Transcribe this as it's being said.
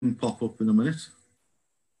and pop up in a minute.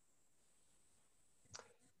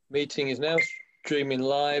 Meeting is now streaming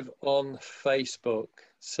live on Facebook.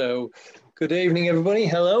 So good evening, everybody.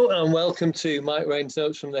 Hello, and welcome to Mike Rain's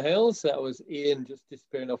Notes from the Hills. That was Ian just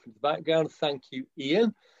disappearing off into the background. Thank you,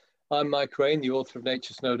 Ian. I'm Mike Rain, the author of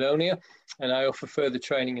Nature Snowdonia, and I offer further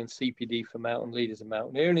training and CPD for mountain leaders and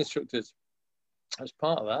mountaineering instructors. As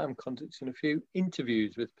part of that, I'm conducting a few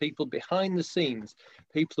interviews with people behind the scenes,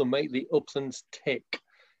 people who make the uplands tick.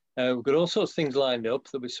 We've got all sorts of things lined up.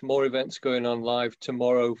 There'll be some more events going on live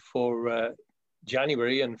tomorrow for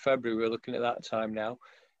January and February. We're looking at that time now.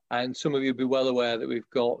 And some of you will be well aware that we've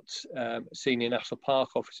got a Senior National Park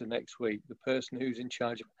Officer next week, the person who's in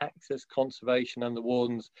charge of access, conservation and the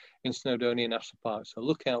wardens in Snowdonia National Park. So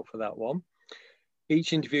look out for that one.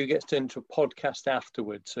 Each interview gets turned into a podcast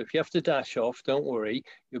afterwards. So if you have to dash off, don't worry.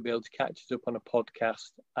 You'll be able to catch us up on a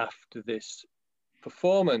podcast after this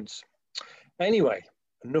performance. Anyway,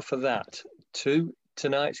 enough of that. To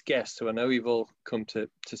tonight's guest, who I know you've all come to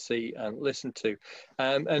see and listen to.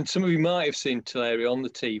 And some of you might have seen Tulare on the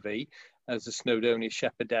TV as a Snowdonia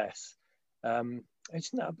shepherdess. Isn't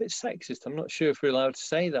that a bit sexist? I'm not sure if we're allowed to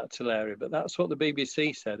say that, Tulare, but that's what the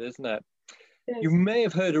BBC said, isn't it? Yes. You may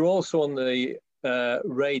have heard her also on the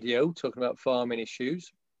radio talking about farming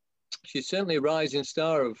issues. She's certainly a rising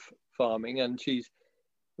star of farming, and she's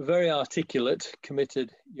a very articulate,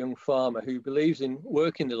 committed young farmer who believes in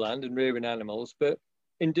working the land and rearing animals, but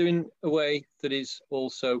in doing a way that is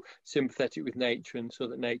also sympathetic with nature and so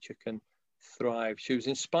that nature can thrive. She was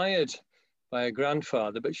inspired by her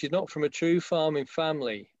grandfather, but she's not from a true farming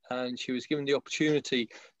family, and she was given the opportunity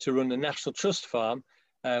to run a National Trust farm,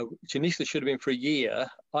 which initially should have been for a year.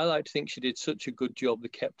 I like to think she did such a good job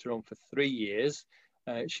that kept her on for 3 years.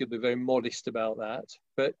 She'll be very modest about that,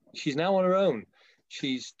 but she's now on her own.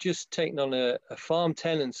 She's just taken on a farm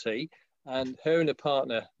tenancy, and her and her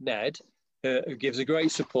partner, Ned, who gives her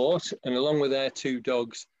great support, and along with their 2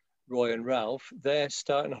 dogs, Roy and Ralph, they're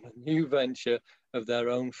starting on a new venture of their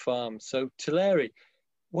own farm. So Tulare,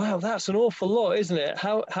 wow, that's an awful lot, isn't it?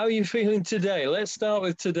 How are you feeling today? Let's start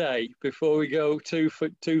with today before we go too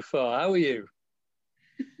far. How are you?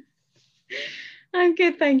 I'm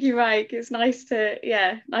good, thank you, Mike. It's nice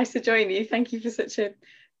to join you. Thank you for such a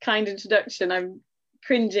kind introduction. I'm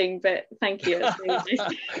cringing, but thank you.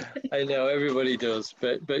 I know everybody does,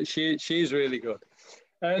 but she's really good.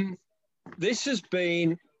 This has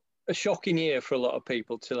been a shocking year for a lot of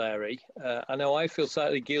people, Tulare. I know I feel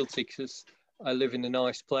slightly guilty because I live in a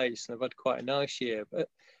nice place and I've had quite a nice year, but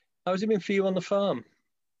how's it been for you on the farm?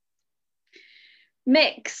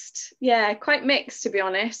 Mixed, yeah, quite mixed, to be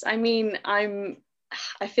honest. I mean,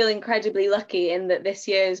 I feel incredibly lucky in that this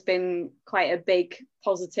year has been quite a big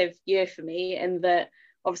positive year for me, in that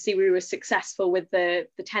obviously we were successful with the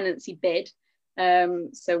tenancy bid.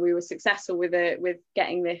 So we were successful with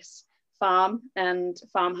getting this farm and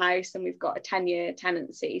farmhouse, and we've got a 10-year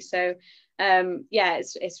tenancy. So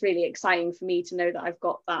it's really exciting for me to know that I've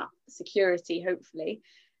got that security, hopefully.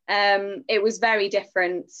 It was very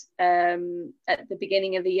different at the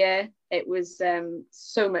beginning of the year. It was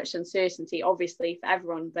so much uncertainty, obviously, for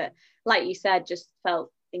everyone. But like you said, just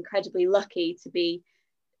felt incredibly lucky to be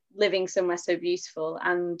living somewhere so beautiful.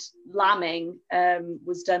 And lambing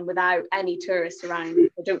was done without any tourists around.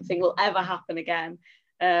 I don't think will ever happen again.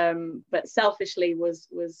 But selfishly was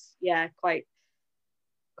quite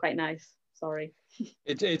nice. Sorry.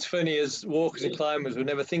 It's funny, as walkers and climbers, we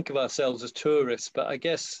never think of ourselves as tourists, but I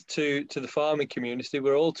guess to the farming community,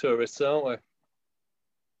 we're all tourists, aren't we?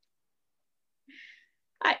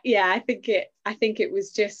 I think it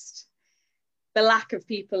was just the lack of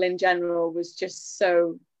people in general was just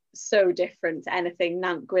so different to anything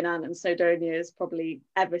Nant Gwynant and Snowdonia has probably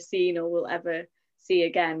ever seen or will ever see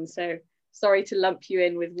again. So sorry to lump you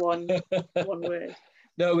in with one word.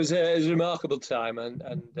 No, it was a remarkable time, and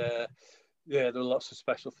there were lots of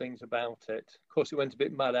special things about it. Of course, it went a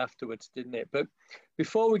bit mad afterwards, didn't it? But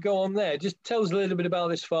before we go on there, just tell us a little bit about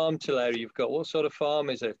this farm, Tulare, you've got. What sort of farm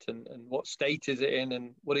is it, and what state is it in,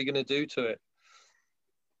 and what are you going to do to it?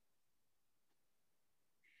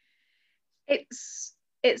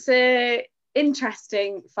 It's a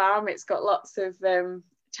interesting farm. It's got lots of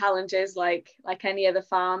challenges like any other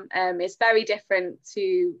farm. It's very different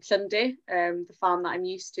to Llyndir, the farm that I'm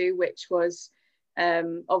used to, which was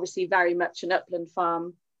obviously very much an upland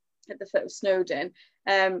farm at the foot of Snowdon.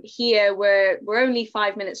 Here we're only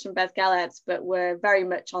 5 minutes from Beddgelert, but we're very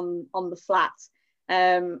much on the flat.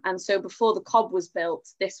 And so before the cob was built,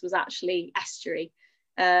 this was actually estuary.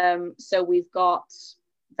 So we've got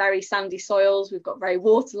very sandy soils, we've got very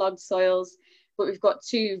waterlogged soils, but we've got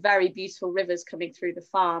 2 very beautiful rivers coming through the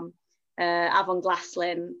farm. Avon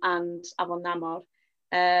Glaslyn and Avon Namor.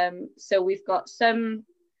 So we've got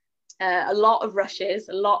a lot of rushes,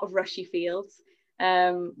 a lot of rushy fields.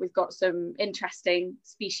 We've got some interesting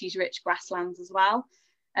species-rich grasslands as well.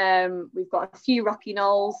 We've got a few rocky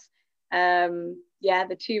knolls,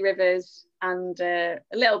 the two rivers, and a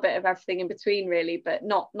little bit of everything in between, really, but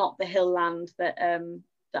not the hill land that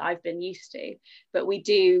I've been used to. But we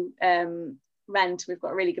do rent. We've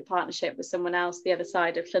got a really good partnership with someone else the other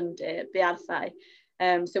side of Llandir, Biarthau.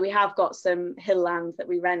 So we have got some hill land that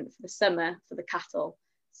we rent for the summer for the cattle.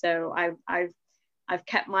 So I've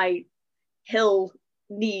kept my hill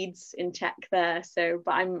needs in check there. So,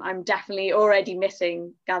 but I'm definitely already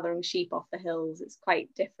missing gathering sheep off the hills. It's quite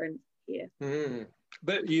different here.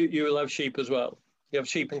 But you will have sheep as well. You have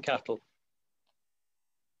sheep and cattle.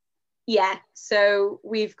 Yeah, so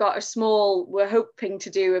we've got we're hoping to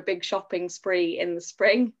do a big shopping spree in the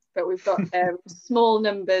spring, but we've got small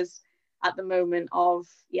numbers at the moment of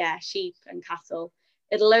sheep and cattle.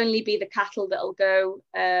 It'll only be the cattle that'll go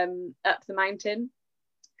up the mountain,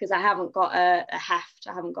 because I haven't got a heft.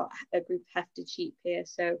 I haven't got a group of hefted sheep here.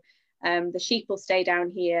 So the sheep will stay down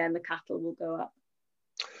here and the cattle will go up.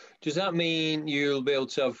 Does that mean you'll be able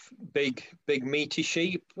to have big meaty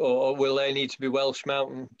sheep, or will they need to be Welsh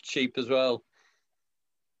mountain sheep as well?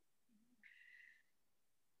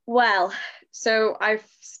 Well, so I've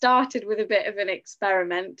started with a bit of an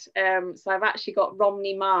experiment. So I've actually got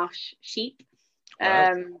Romney Marsh sheep.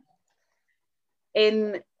 Wow.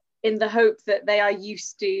 In the hope that they are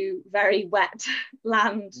used to very wet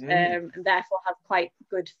land and therefore have quite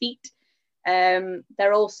good feet.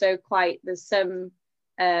 They're also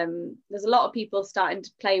there's a lot of people starting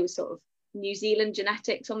to play with sort of New Zealand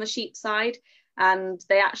genetics on the sheep side, and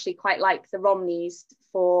they actually quite like the Romneys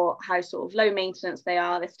for how sort of low maintenance they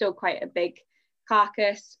are. They're still quite a big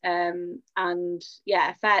carcass, and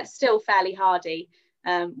still fairly hardy,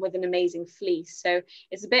 with an amazing fleece. So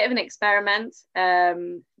it's a bit of an experiment,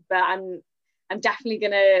 but I'm definitely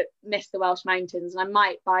going to miss the Welsh Mountains, and I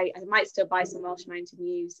might still buy some Welsh Mountain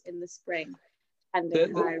ewes in the spring,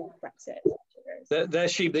 depending how Brexit goes. They're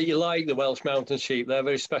sheep that you like, the Welsh Mountain sheep. They're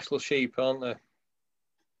very special sheep, aren't they?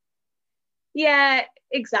 Yeah,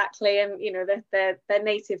 exactly. And they're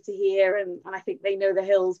native to here, and I think they know the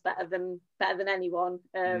hills better than anyone.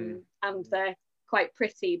 And they're quite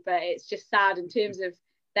pretty, but it's just sad in terms of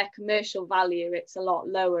their commercial value. It's a lot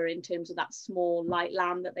lower in terms of that small light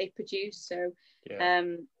lamb that they produce.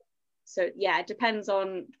 So it depends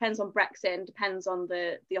on Brexit, and depends on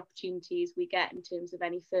the opportunities we get in terms of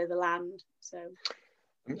any further land. So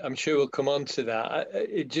I'm sure we'll come on to that.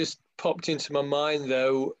 It just popped into my mind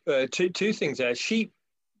though, two things there. Sheep,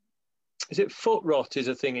 is it foot rot is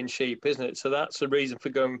a thing in sheep, isn't it? So that's the reason for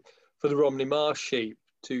going for the Romney Marsh sheep,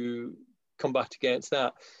 to combat against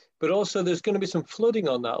that. But also there's going to be some flooding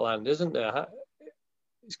on that land, isn't there?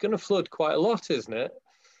 It's going to flood quite a lot, isn't it?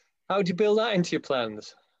 How do you build that into your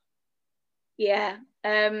plans? Yeah,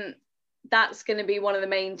 that's going to be one of the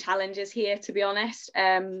main challenges here, to be honest.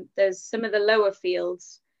 There's some of the lower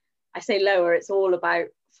fields. I say lower, it's all about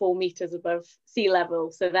 4 meters above sea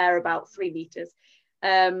level, so they're about 3 meters.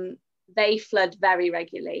 They flood very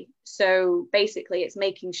regularly. So basically it's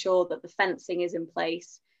making sure that the fencing is in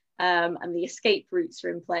place, and the escape routes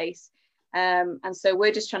are in place. And so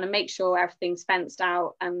we're just trying to make sure everything's fenced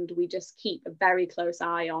out, and we just keep a very close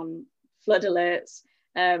eye on flood alerts,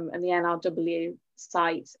 and the NRW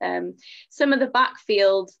site. Some of the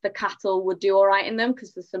backfield, the cattle would do all right in them,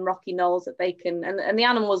 because there's some rocky knolls that they can, and the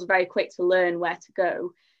animals are very quick to learn where to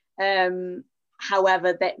go.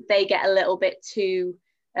 However, they get a little bit too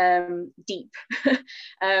deep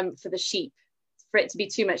for the sheep, for it to be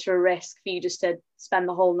too much of a risk for you just to spend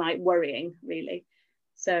the whole night worrying, really.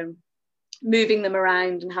 So moving them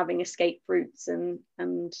around and having escape routes and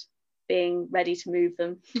being ready to move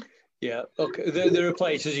them. Yeah, okay. There are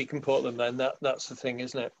places you can put them then. That's the thing,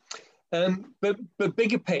 isn't it? But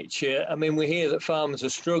bigger picture, I mean, we hear that farmers are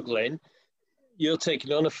struggling. You're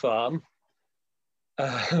taking on a farm.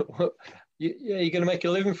 You're going to make a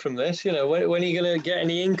living from this. When are you going to get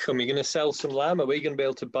any income? You're going to sell some lamb. Are we going to be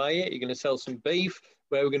able to buy it? You're going to sell some beef.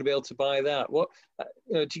 Where are we going to be able to buy that?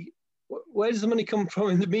 Where does the money come from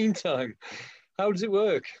in the meantime? How does it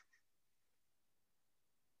work?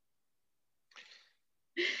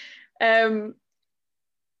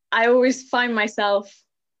 I always find myself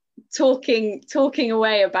talking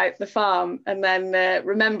away about the farm, and then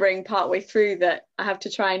remembering partway through that I have to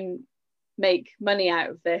try and make money out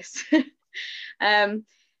of this. In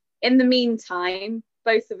the meantime,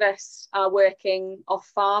 both of us are working off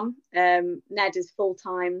farm. Ned is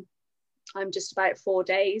full-time. I'm just about 4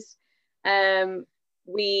 days.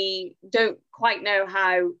 We don't quite know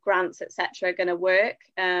how grants, etc., are going to work,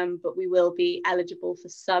 but we will be eligible for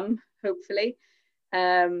some, hopefully.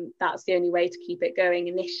 That's the only way to keep it going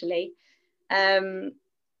initially.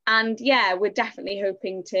 And yeah, we're definitely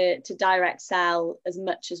hoping to direct sell as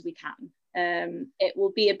much as we can. It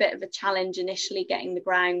will be a bit of a challenge initially getting the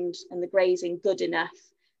ground and the grazing good enough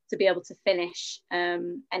to be able to finish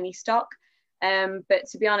any stock. But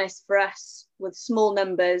to be honest, for us, with small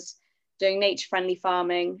numbers, doing nature-friendly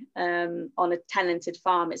farming on a tenanted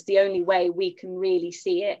farm, it's the only way we can really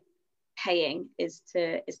see it paying is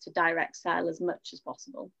to direct sell as much as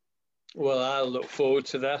possible. Well, I look forward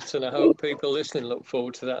to that, and I hope people listening look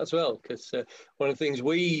forward to that as well, because one of the things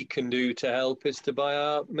we can do to help is to buy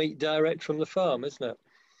our meat direct from the farm, isn't it?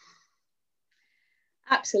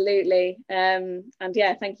 Absolutely. And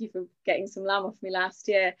yeah, thank you for getting some lamb off me last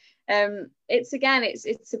year. It's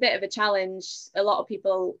a bit of a challenge. A lot of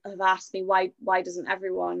people have asked me why doesn't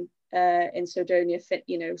everyone in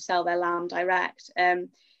Snowdonia sell their lamb direct?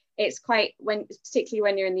 It's quite, particularly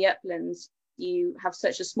when you're in the uplands, you have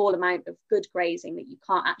such a small amount of good grazing that you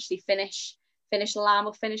can't actually finish the lamb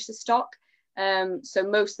or finish the stock. So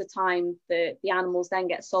most of the time the animals then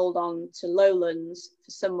get sold on to lowlands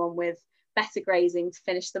for someone with better grazing to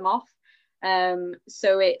finish them off.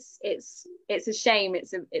 So it's a shame.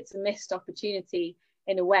 It's a missed opportunity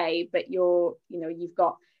in a way, but you've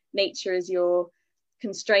got nature as your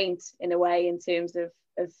constraint in a way in terms of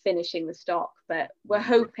finishing the stock. But we're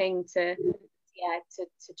hoping to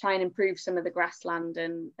try and improve some of the grassland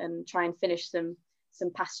and try and finish some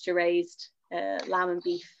pasture raised lamb and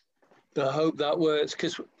beef. I hope that works,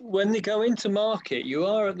 because when they go into market, you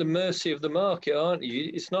are at the mercy of the market, aren't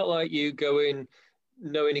you? It's not like you go in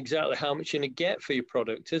knowing exactly how much you're going to get for your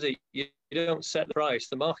product, is it? You don't set the price,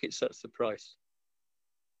 the market sets the price.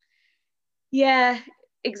 Yeah,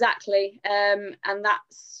 exactly. And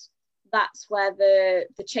that's where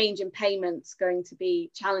the change in payments going to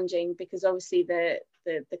be challenging, because obviously the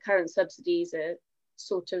current subsidies are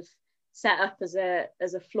sort of set up as a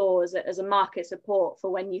floor, as a market support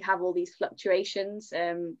for when you have all these fluctuations.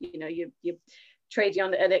 You're trading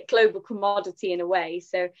on a global commodity in a way.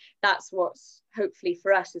 So that's what's hopefully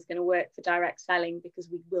for us is going to work for direct selling, because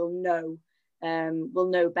we will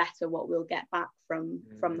know better what we'll get back from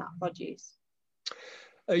that produce.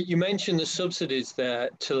 You mentioned the subsidies there,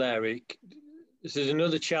 Tulare. This is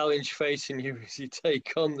another challenge facing you as you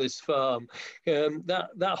take on this farm.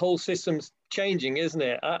 That whole system's changing, isn't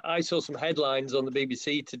it? I saw some headlines on the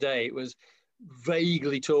BBC today. It was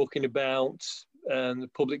vaguely talking about the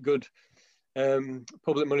public good,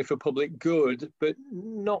 public money for public good, but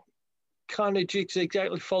not kind of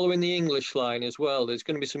exactly following the English line as well. There's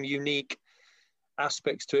going to be some unique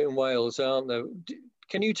aspects to it in Wales, aren't there?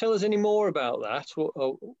 Can you tell us any more about that,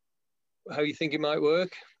 or how you think it might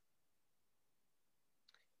work?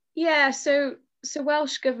 Yeah, so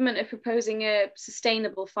Welsh Government are proposing a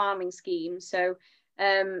sustainable farming scheme. So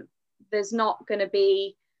there's not going to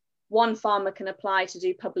be one farmer can apply to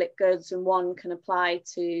do public goods and one can apply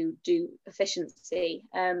to do efficiency.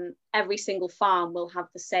 Every single farm will have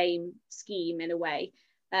the same scheme in a way.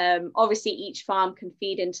 Obviously, each farm can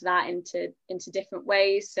feed into that into different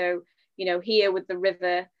ways. So, here with the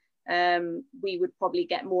river, we would probably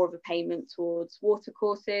get more of a payment towards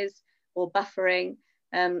watercourses or buffering.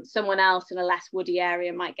 Someone else in a less woody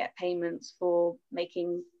area might get payments for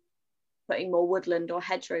putting more woodland or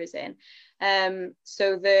hedgerows in.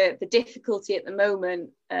 So the difficulty at the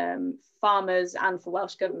moment, farmers and for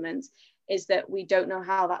Welsh Government, is that we don't know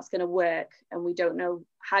how that's going to work, and we don't know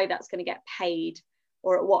how that's going to get paid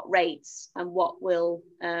or at what rates, and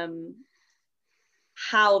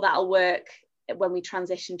how that'll work when we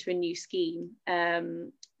transition to a new scheme.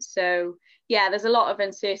 So yeah, there's a lot of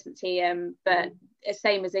uncertainty, but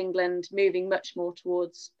same as England, moving much more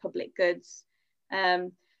towards public goods.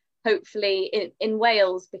 Hopefully in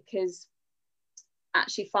Wales, because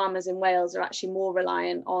actually farmers in Wales are actually more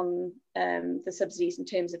reliant on the subsidies in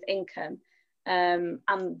terms of income, and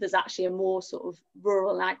there's actually a more sort of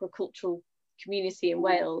rural and agricultural community in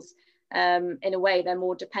Wales. In a way, they're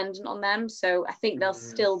more dependent on them. So I think there'll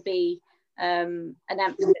still be an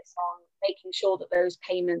emphasis on making sure that those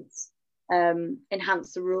payments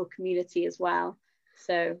enhance the rural community as well.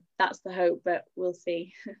 So that's the hope, but we'll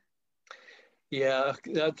see. Yeah,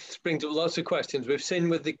 that brings up lots of questions. We've seen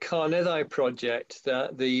with the Carneddau project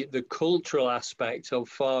that the cultural aspect of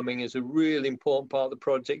farming is a really important part of the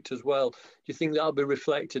project as well. Do you think that'll be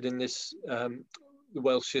reflected in this the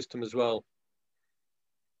Welsh system as well?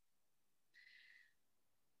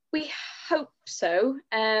 We hope so.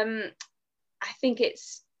 I think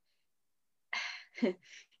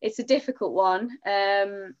it's a difficult one,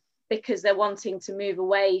 because they're wanting to move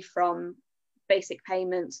away from basic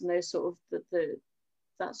payments and those sort of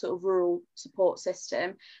that sort of rural support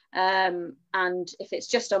system, and if it's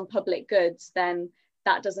just on public goods, then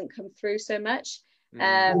that doesn't come through so much.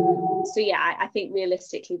 So yeah, I think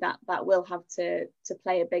realistically that will have to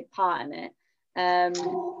play a big part in it. And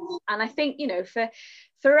I think, you know,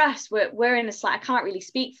 for us, we're in a slight, I can't really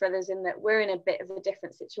speak for others in that we're in a bit of a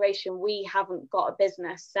different situation. We haven't got a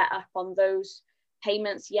business set up on those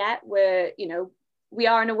payments yet. We're, you know, we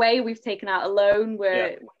are in a way, we've taken out a loan,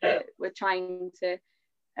 we're trying to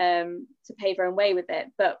pave our own way with it,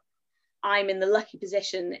 but I'm in the lucky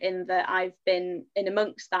position in that I've been in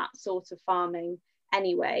amongst that sort of farming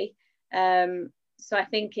anyway. So I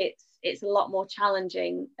think it's a lot more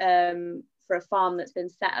challenging for a farm that's been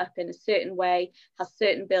set up in a certain way, has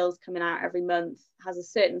certain bills coming out every month, has a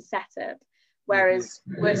certain setup, whereas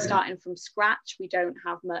we're starting from scratch. We don't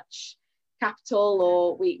have much capital,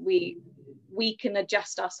 or we can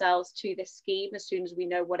adjust ourselves to this scheme as soon as we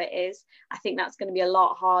know what it is. I think that's going to be a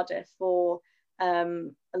lot harder for a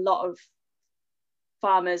lot of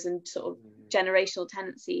farmers and sort of generational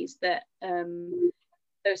tenancies that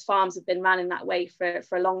those farms have been run in that way for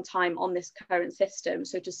a long time on this current system.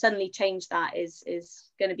 So to suddenly change that is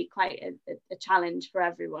going to be quite a challenge for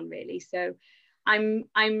everyone, really. So I'm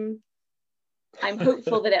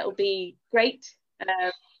hopeful that it'll be great.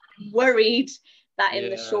 Worried that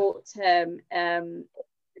in the short term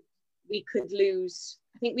we could lose.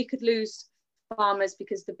 I think we could lose farmers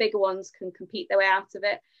because the bigger ones can compete their way out of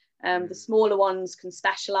it. The smaller ones can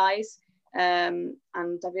specialise and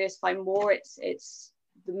diversify more. It's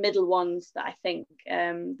the middle ones that I think,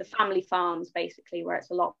 the family farms basically, where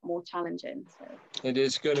it's a lot more challenging. So. It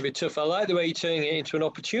is going to be tough. I like the way you're turning it into an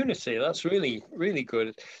opportunity. That's really, really good.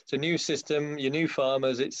 It's a new system, your new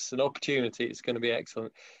farmers, it's an opportunity. It's going to be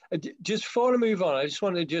excellent. Just before I move on, I just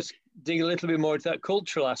want to just dig a little bit more into that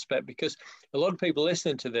cultural aspect, because a lot of people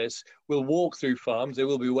listening to this will walk through farms. They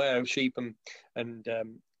will be aware of sheep and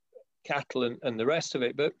cattle and the rest of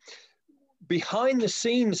it. But behind the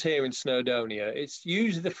scenes here in Snowdonia, it's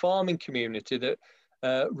usually the farming community that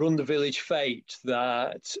run the village fete,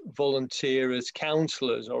 that volunteer as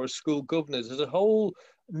councillors or as school governors. There's a whole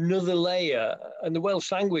another layer, and the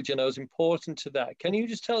Welsh language, I know, is important to that. Can you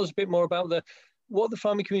just tell us a bit more about what the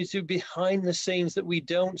farming community do behind the scenes that we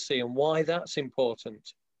don't see, and why that's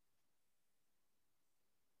important?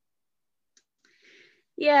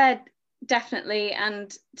 Yeah, definitely.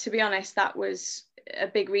 And to be honest, that was a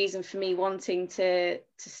big reason for me wanting to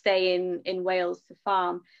stay in Wales to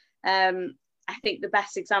farm. I think the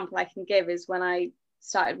best example I can give is when I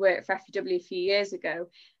started work for FEW a few years ago.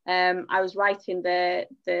 I was writing the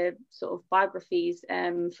sort of biographies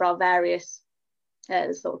for our various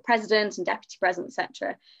sort of president and deputy president,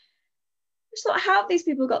 etc. I just thought, how have these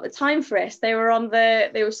people got the time for this? They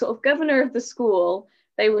were sort of governor of the school.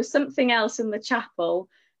 They were something else in the chapel.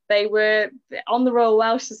 They were on the Royal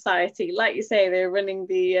Welsh Society, like you say. They were running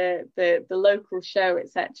the local show,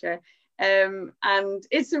 etc. And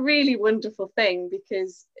it's a really wonderful thing,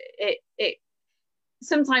 because it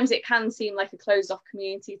sometimes it can seem like a closed off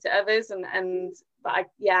community to others, but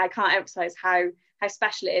I can't emphasize how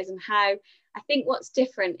special it is, and how I think what's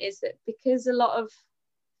different is that because a lot of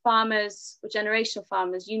farmers or generational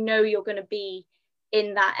farmers, you know, you're going to be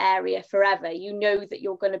in that area forever. You know that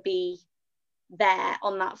you're going to be there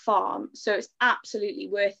on that farm, so it's absolutely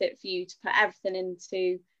worth it for you to put everything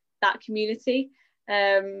into that community.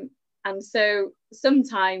 And so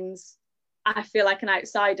sometimes I feel like an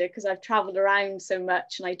outsider because I've traveled around so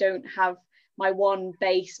much and I don't have my one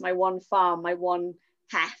base, my one farm, my one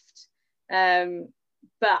heft.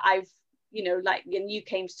 But I've, you know, like, and you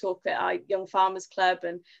came to talk at our Young Farmers Club,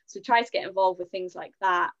 and so try to get involved with things like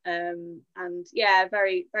that. And yeah,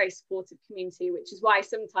 very, very supportive community, which is why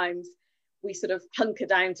sometimes we sort of hunker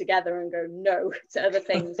down together and go no to other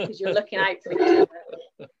things, because you're looking out for each other.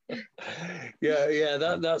 Yeah,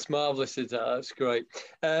 that's marvelous. That's great.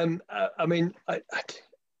 I mean,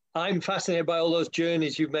 I'm fascinated by all those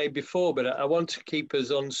journeys you've made before, but I want to keep us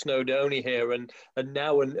on Snowdonia here and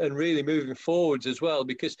now and really moving forwards as well,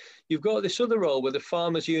 because you've got this other role with the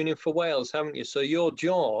Farmers Union for Wales, haven't you? So your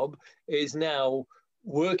job is now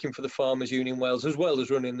working for the Farmers Union Wales as well as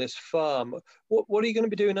running this farm. What are you going to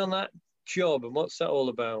be doing on that job, and what's that all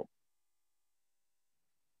about?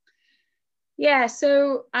 Yeah,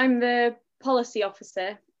 so I'm the policy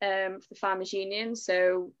officer for the Farmers Union.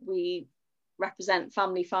 So we represent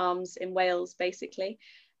family farms in Wales, basically.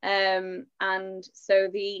 And so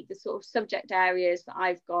the sort of subject areas that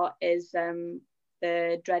I've got is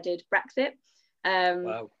the dreaded Brexit.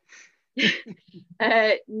 Wow.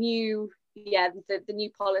 The new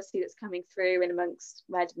policy that's coming through in amongst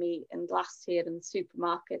red meat and glass tiered and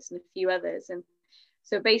supermarkets and a few others. And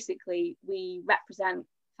so basically we represent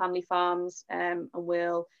family farms, and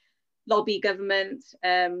we'll lobby government,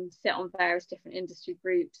 sit on various different industry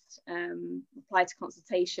groups, apply to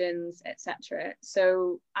consultations, etc.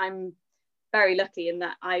 So I'm very lucky in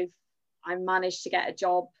that I managed to get a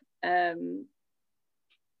job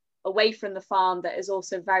away from the farm that is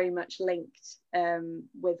also very much linked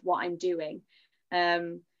with what I'm doing.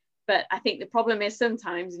 But I think the problem is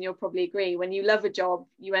sometimes, and you'll probably agree, when you love a job,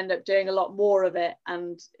 you end up doing a lot more of it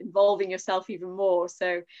and involving yourself even more.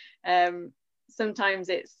 So sometimes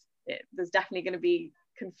there's definitely going to be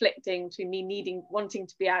conflicting between me wanting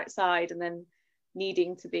to be outside and then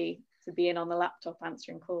needing to be in on the laptop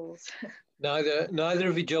answering calls. Neither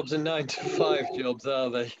of your jobs are 9-to-5 jobs, are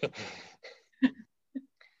they?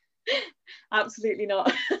 Absolutely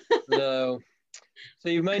not. No. So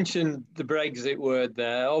you mentioned the Brexit word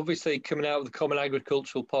there. Obviously, coming out of the Common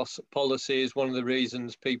Agricultural Policy is one of the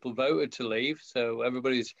reasons people voted to leave. So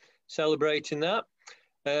everybody's celebrating that.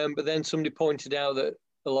 But then somebody pointed out that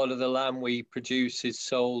a lot of the lamb we produce is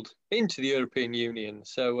sold into the European Union.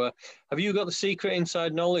 So have you got the secret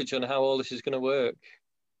inside knowledge on how all this is going to work?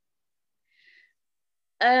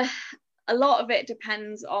 A lot of it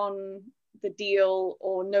depends on the deal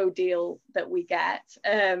or no deal that we get.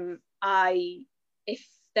 If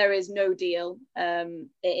there is no deal, it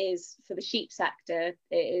is, for the sheep sector,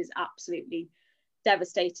 it is absolutely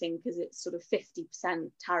devastating because it's sort of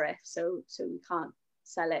 50% tariff. So we can't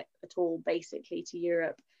sell it at all, basically, to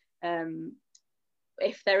Europe.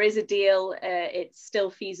 If there is a deal, it's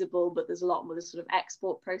still feasible, but there's a lot more the sort of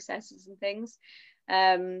export processes and things.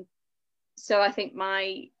 So I think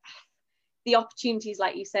the opportunities,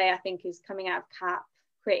 like you say, I think is coming out of CAP,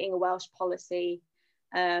 creating a Welsh policy,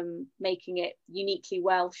 making it uniquely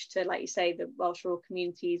Welsh to, like you say, the Welsh rural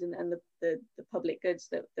communities and the public goods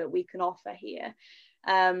that we can offer here.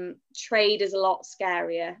 Trade is a lot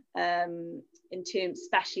scarier,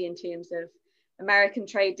 especially in terms of American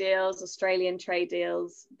trade deals, Australian trade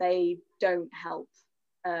deals. They don't help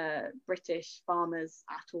British farmers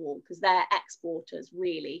at all because they're exporters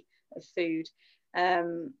really of food.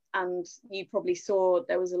 And you probably saw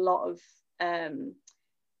there was a lot of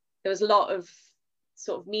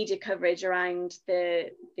sort of media coverage around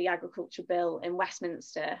the agriculture bill in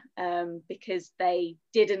Westminster, because they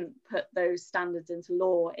didn't put those standards into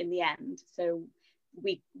law in the end. So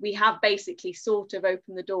we have basically sort of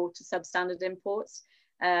opened the door to substandard imports,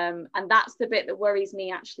 and that's the bit that worries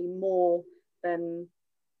me actually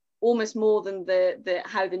almost more than the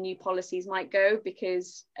how the new policies might go,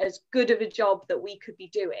 because as good of a job that we could be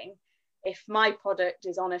doing, if my product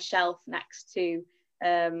is on a shelf next to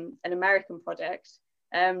an American product,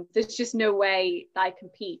 there's just no way that I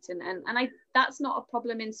compete. And that's not a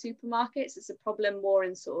problem in supermarkets. It's a problem more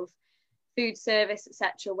in sort of food service,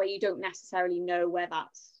 etc., where you don't necessarily know where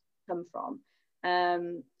that's come from.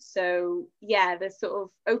 So yeah, there's sort of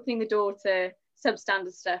opening the door to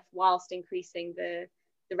substandard stuff whilst increasing the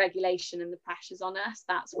regulation and the pressures on us.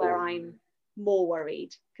 That's where I'm more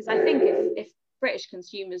worried, because I think if British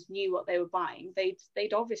consumers knew what they were buying,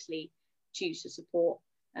 they'd obviously choose to support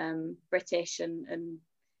British and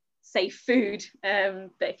safe food.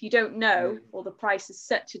 But if you don't know, or the price is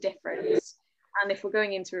such a difference, and if we're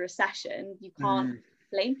going into a recession, you can't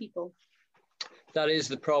blame people. That is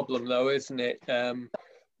the problem, though, isn't it?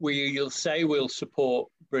 You'll say we'll support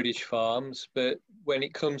British farms, but when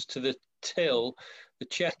it comes to the till, the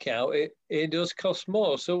checkout, it does cost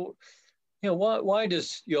more. So, why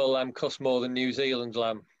does your lamb cost more than New Zealand's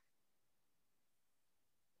lamb?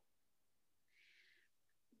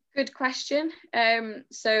 Good question.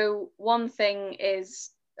 So one thing is,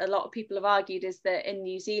 a lot of people have argued, is that in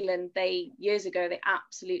New Zealand, years ago they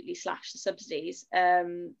absolutely slashed the subsidies,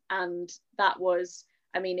 and that was,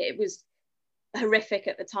 it was horrific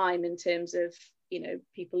at the time in terms of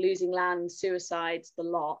people losing land, suicides, the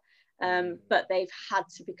lot. But they've had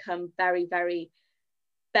to become very, very,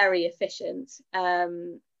 very efficient.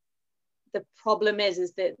 The problem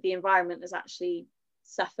is that the environment has actually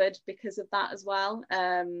suffered because of that as well,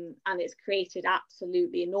 and it's created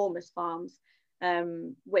absolutely enormous farms,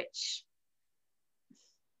 which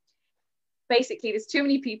basically there's too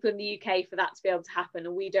many people in the UK for that to be able to happen,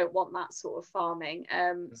 and we don't want that sort of farming.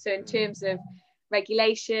 So in terms of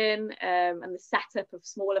regulation and the setup of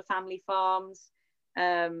smaller family farms,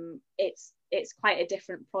 it's quite a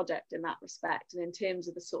different product in that respect. And in terms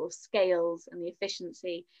of the sort of scales and the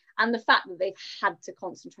efficiency and the fact that they've had to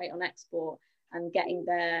concentrate on export and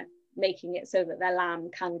making it so that their lamb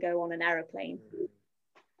can go on an aeroplane.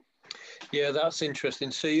 Yeah, that's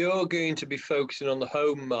interesting. So you're going to be focusing on the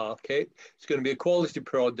home market. It's going to be a quality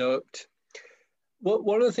product.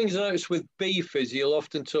 One of the things I noticed with beef is you'll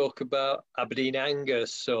often talk about Aberdeen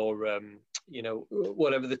Angus or,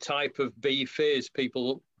 whatever the type of beef is.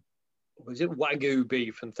 People, was it Wagyu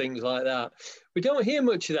beef and things like that? We don't hear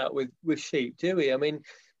much of that with sheep, do we? I mean,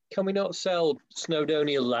 can we not sell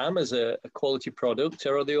Snowdonia lamb as a quality product,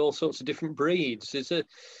 or are they all sorts of different breeds?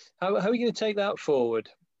 How are you going to take that forward?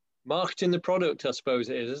 Marketing the product, I suppose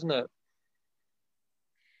it is, isn't it?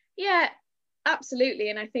 Yeah,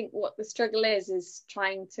 absolutely. And I think what the struggle is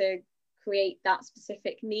trying to create that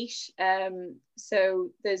specific niche. So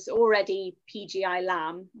there's already PGI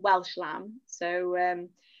lamb, Welsh lamb. So,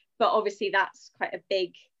 but obviously that's quite a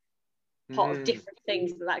big pot of different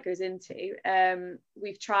things that goes into.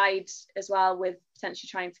 We've tried as well with potentially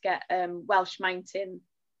trying to get Welsh Mountain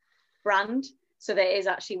brand. So there is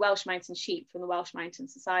actually Welsh Mountain sheep from the Welsh Mountain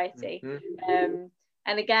Society.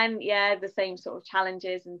 And again, yeah, the same sort of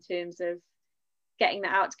challenges in terms of getting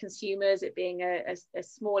that out to consumers, it being a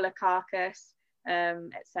smaller carcass,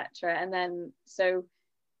 etc. And then, so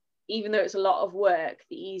even though it's a lot of work,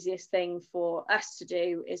 the easiest thing for us to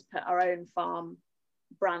do is put our own farm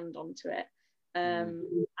brand onto it, and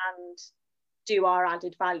do our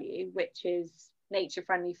added value, which is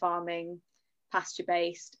nature-friendly farming,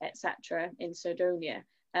 pasture-based, etc. in Snowdonia.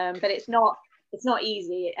 But it's not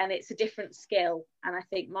easy, and it's a different skill, and I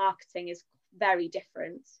think marketing is very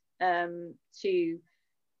different to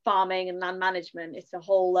farming and land management. It's a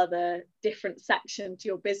whole other different section to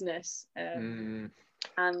your business. So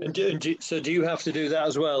do you have to do that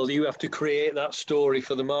as well? Do you have to create that story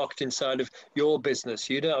for the marketing side of your business?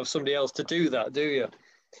 You don't have somebody else to do that, do you?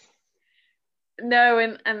 No,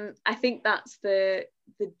 and I think that's the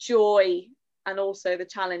joy and also the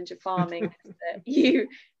challenge of farming, that you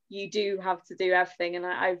do have to do everything.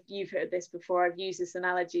 And you've heard this before. I've used this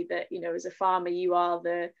analogy that, as a farmer, you are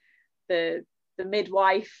the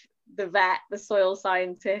midwife, the vet, the soil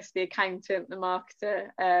scientist, the accountant, the marketer,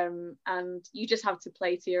 and you just have to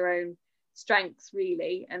play to your own strengths,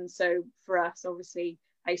 really. And so for us, obviously,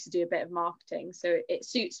 I used to do a bit of marketing, so it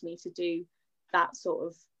suits me to do that sort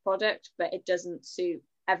of product, but it doesn't suit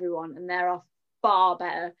everyone, and there are far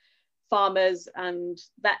better farmers and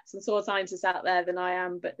vets and soil scientists out there than I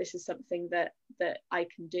am, but this is something that I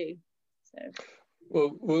can do. So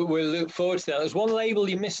well, we'll look forward to that. There's one label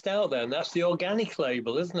you missed out there, and that's the organic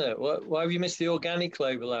label, isn't it? Why have you missed the organic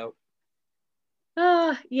label out?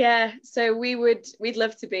 Yeah, so we'd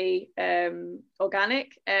love to be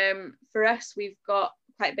organic. For us, we've got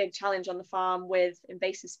quite a big challenge on the farm with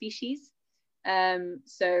invasive species.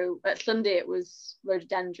 So at Llundain it was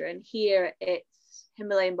rhododendron. Here it's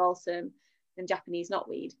Himalayan balsam and Japanese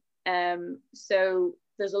knotweed. So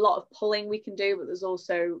there's a lot of pulling we can do, but there's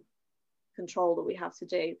also control that we have to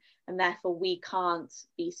do, and therefore we can't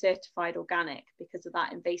be certified organic because of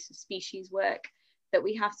that invasive species work that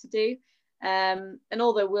we have to do. And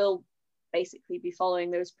although we'll basically be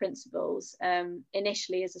following those principles,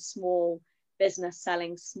 initially as a small business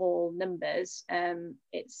selling small numbers,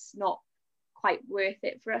 it's not quite worth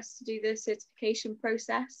it for us to do the certification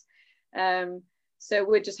process. So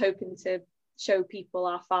we're just hoping to show people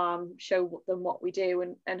our farm, show them what we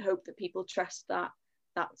do, and hope that people trust that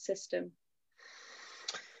system.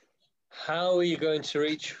 How are you going to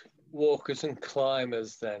reach walkers and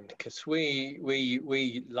climbers then? Because we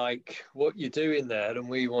like what you're doing there, and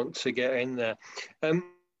we want to get in there.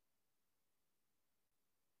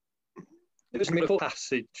 There's a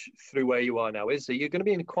passage through where you are now, is there? You're going to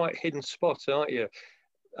be in a quite hidden spot, aren't you?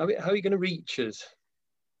 How are you going to reach us?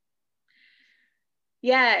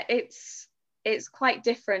 Yeah, it's quite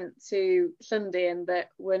different to Llundain in that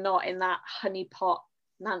we're not in that honeypot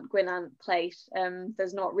Nant Gwynant place.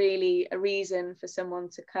 There's not really a reason for someone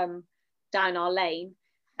to come down our lane.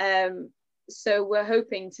 So we're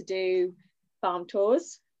hoping to do farm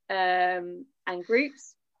tours and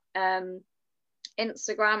groups.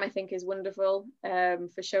 Instagram, I think, is wonderful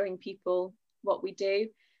for showing people what we do.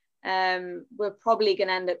 We're probably going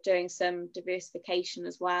to end up doing some diversification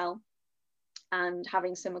as well, and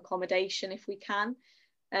having some accommodation if we can.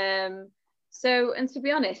 So, and to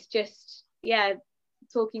be honest, just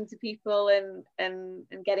talking to people and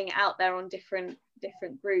getting it out there on different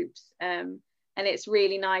groups. And it's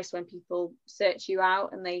really nice when people search you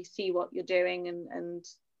out and they see what you're doing and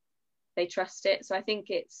they trust it. So I think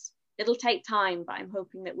it'll take time, but I'm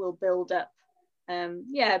hoping that we'll build up a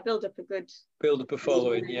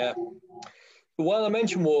following. Yeah. But while I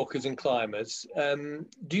mention walkers and climbers, when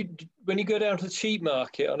you go down to the sheep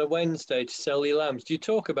market on a Wednesday to sell your lambs, do you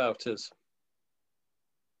talk about us?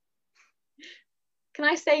 can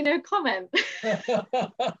I say no comment?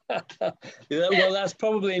 Well, that's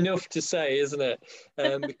probably enough to say, isn't it?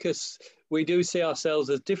 Because we do see ourselves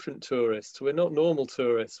as different tourists. We're not normal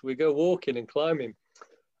tourists. We go walking and climbing.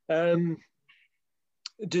 Do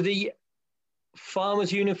the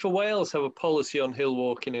Farmers Union for Wales have a policy on hill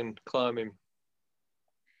walking and climbing?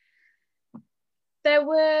 There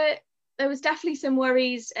was definitely some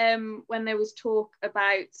worries when there was talk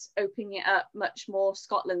about opening it up much more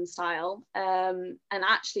Scotland style, and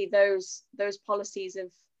actually those policies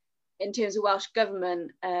of, in terms of Welsh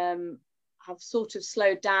government, have sort of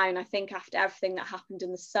slowed down, I think, after everything that happened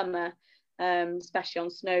in the summer, especially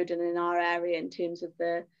on Snowdon in our area, in terms of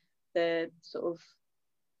the sort of,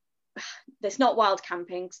 it's not wild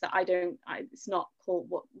camping, because it's not called,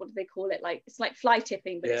 what do they call it, like, it's like fly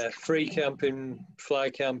tipping, but yeah, it's free camping, fly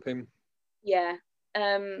camping. Yeah,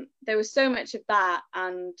 there was so much of that,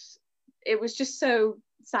 and it was just so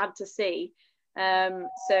sad to see.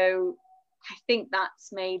 So I think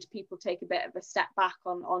that's made people take a bit of a step back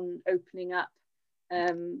on opening up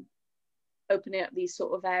these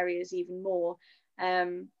sort of areas even more.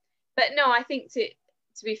 But no, I think to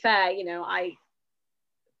be fair, you know, I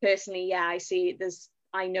personally, yeah,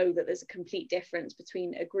 I know that there's a complete difference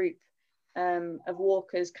between a group of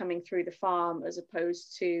walkers coming through the farm as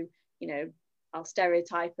opposed to, you know, I'll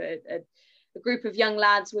stereotype a group of young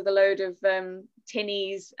lads with a load of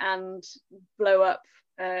tinnies and blow up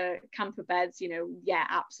camper beds. You know, yeah,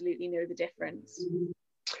 absolutely know the difference.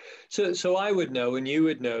 So I would know, and you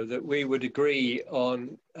would know, that we would agree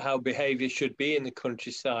on how behaviour should be in the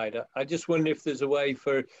countryside. I just wonder if there's a way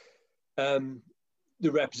for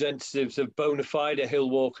the representatives of bona fide hill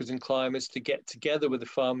walkers and climbers to get together with the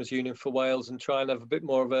Farmers Union for Wales and try and have a bit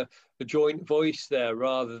more of a joint voice there,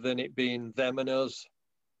 rather than it being them and us.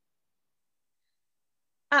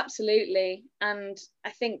 Absolutely. And I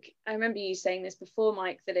think I remember you saying this before,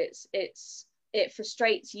 Mike, that it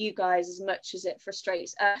frustrates you guys as much as it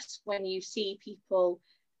frustrates us when you see people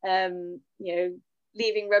you know,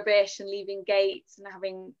 leaving rubbish and leaving gates and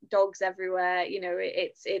having dogs everywhere. You know,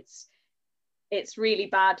 it's really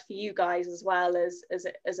bad for you guys as well as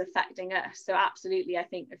affecting us. So absolutely, I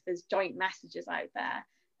think if there's joint messages out there,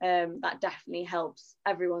 that definitely helps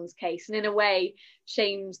everyone's case, and in a way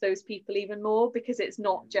shames those people even more, because it's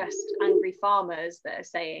not just angry farmers that are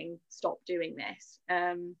saying stop doing this.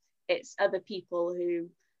 It's other people who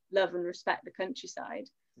love and respect the countryside.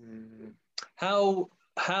 How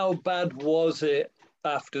bad was it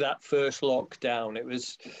after that first lockdown? It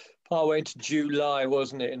was partway into July,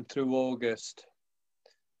 wasn't it, and through August?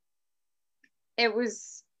 It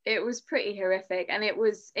was pretty horrific, and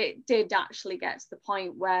it did actually get to the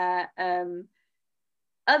point where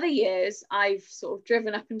other years I've sort of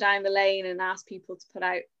driven up and down the lane and asked people to put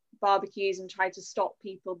out barbecues and tried to stop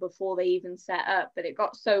people before they even set up, but it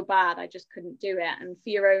got so bad I just couldn't do it. And for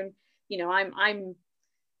your own, you know, I'm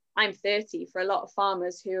 30. For a lot of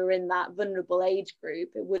farmers who are in that vulnerable age group,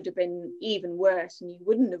 it would have been even worse, and you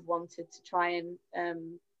wouldn't have wanted to try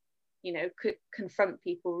and you know, confront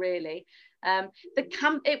people really. The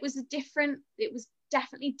camp, it was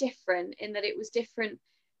definitely different in that it was different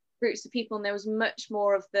groups of people, and there was much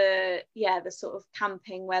more of the sort of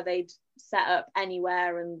camping where they'd set up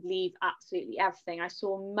anywhere and leave absolutely everything. I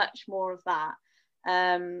saw much more of that,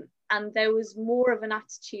 and there was more of an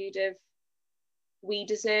attitude of, we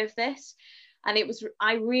deserve this. And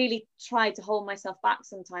I really tried to hold myself back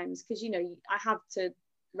sometimes, because, you know, I have to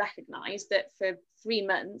recognize that for 3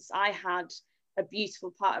 months I had a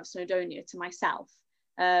beautiful part of Snowdonia to myself.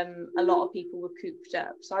 A lot of people were cooped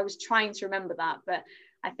up, so I was trying to remember that. But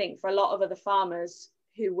I think for a lot of other farmers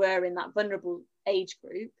who were in that vulnerable age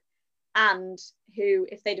group, and who,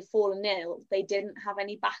 if they'd have fallen ill, they didn't have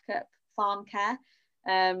any backup farm care,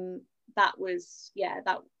 that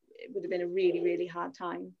it would have been a really, really hard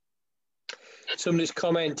time. Somebody's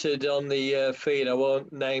commented on the feed, I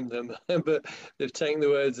won't name them, but they've taken the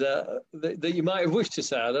words that you might have wished to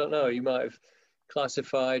say. I don't know, you might have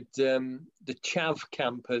classified the chav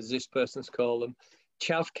campers, this person's called them.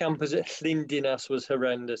 Chav campers at Llindinas was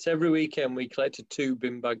horrendous. Every weekend we collected 2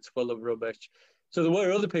 bin bags full of rubbish. So there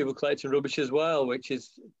were other people collecting rubbish as well, which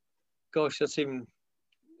is, gosh, that's even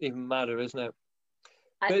madder, isn't it?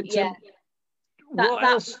 But, yeah. What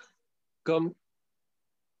else? Gone.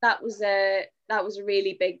 That was a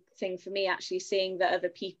really big thing for me, actually, seeing that other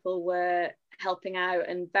people were helping out,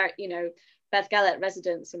 and, you know, Beddgelert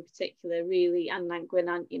residents in particular really, and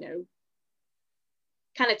Llangwynant, you know,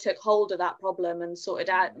 kind of took hold of that problem and sorted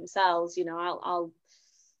out themselves. You know, I'll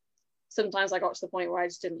sometimes I got to the point where I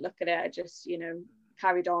just didn't look at it. I just, you know,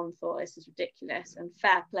 carried on, thought this is ridiculous, and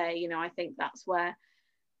fair play. You know, I think that's where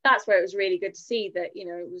that's where it was really good to see that, you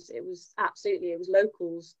know, it was absolutely, it was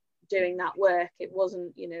locals doing that work. It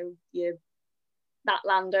wasn't, you know, that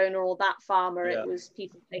landowner or that farmer. It was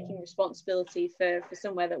people taking responsibility for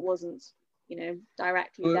somewhere that wasn't, you know,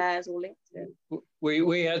 directly theirs or linked to it.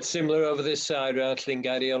 We had similar over this side around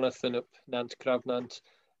Llangarianaeth and up Nant Cravnant,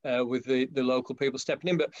 with the local people stepping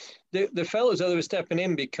in. But the fellows, they were stepping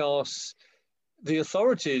in because the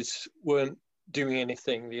authorities weren't doing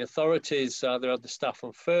anything. The authorities either had the staff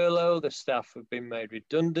on furlough, the staff have been made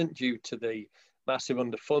redundant due to the massive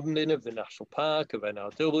underfunding of the National Park, of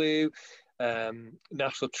NRW.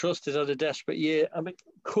 National Trust has had a desperate year. I mean,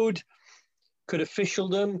 could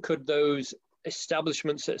officialdom, could those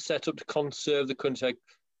establishments that set up to conserve the country,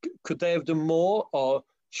 could they have done more, or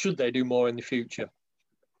should they do more in the future?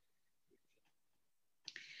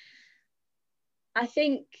 I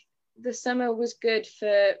think the summer was good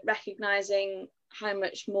for recognising how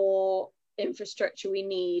much more infrastructure we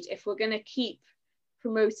need if we're going to keep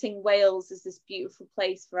promoting Wales as this beautiful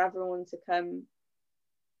place for everyone to come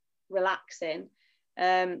relax in.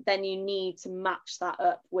 Then you need to match that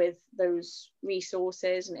up with those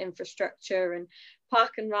resources and infrastructure and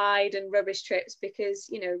park and ride and rubbish trips, because,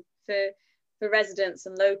 you know, for residents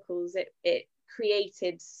and locals, it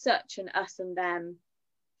created such an us and them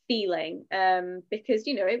feeling, because,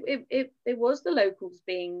 you know, it was the locals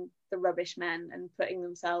being the rubbish men and putting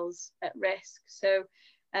themselves at risk. So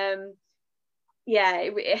yeah,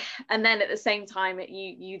 and then at the same time,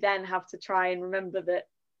 you then have to try and remember that,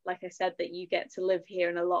 like I said, that you get to live here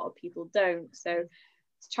and a lot of people don't. So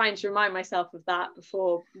trying to remind myself of that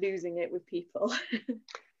before losing it with people.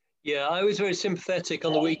 Yeah, I was very sympathetic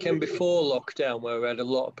on the weekend before lockdown, where we had a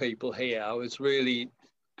lot of people here. I was really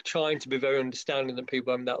trying to be very understanding that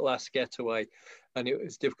people having that last getaway, and it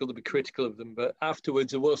was difficult to be critical of them. But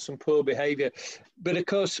afterwards, there was some poor behaviour. But of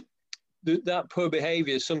course, that poor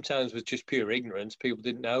behaviour sometimes was just pure ignorance. People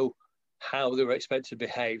didn't know how they were expected to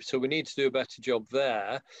behave. So we need to do a better job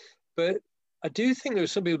there. But I do think there are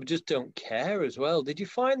some people who just don't care as well. Did you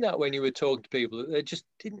find that when you were talking to people, that they just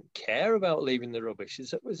didn't care about leaving the rubbish?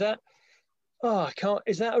 Is that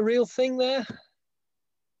a real thing there?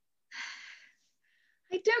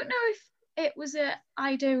 I don't know if it was a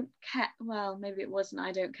I don't care. Well, maybe it wasn't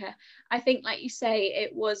I don't care. I think, like you say,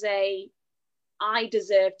 it was a I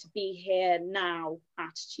deserve to be here now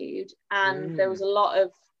attitude. And there was a lot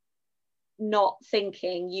of not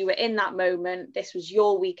thinking. You were in that moment, this was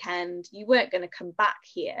your weekend, you weren't going to come back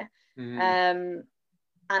here. And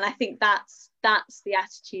I think that's the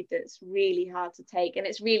attitude that's really hard to take, and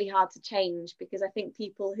it's really hard to change, because I think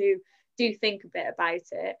people who do think a bit about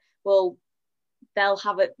it, well, they'll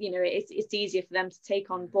have it, you know, it's easier for them to take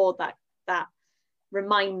on board that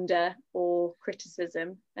reminder or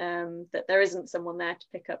criticism, that there isn't someone there to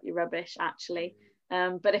pick up your rubbish actually.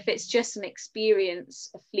 But if it's just an experience,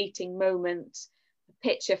 a fleeting moment, a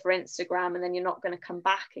picture for Instagram, and then you're not going to come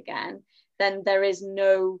back again, then there's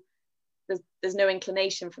no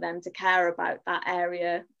inclination for them to care about that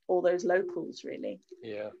area or those locals, really.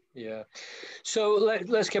 Yeah. So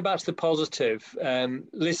let's get back to the positive.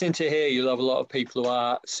 Listening to here, you'll have a lot of people who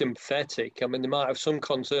are sympathetic. I mean, they might have some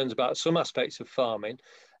concerns about some aspects of farming.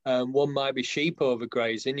 One might be sheep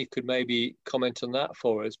overgrazing. You could maybe comment on that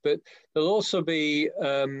for us. But there'll also be,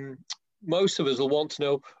 most of us will want to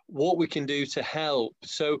know what we can do to help.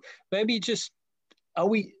 So maybe just, are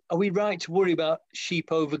we right to worry about sheep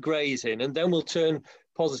overgrazing? And then we'll turn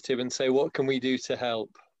positive and say, what can we do to help?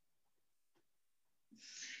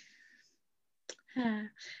 I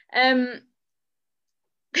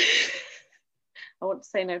want to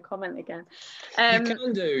say no comment again.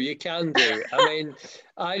 You can do. I mean,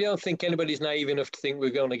 I don't think anybody's naive enough to think we're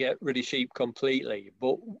going to get rid of sheep completely,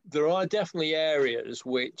 but there are definitely areas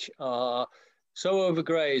which are so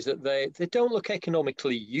overgrazed that they don't look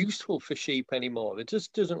economically useful for sheep anymore. There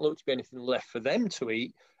just doesn't look to be anything left for them to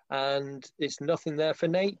eat, and it's nothing there for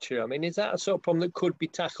nature. I mean, is that a sort of problem that could be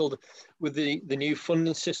tackled with the new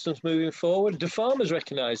funding systems moving forward? Do farmers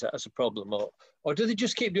recognise that as a problem, or do they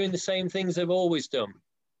just keep doing the same things they've always done?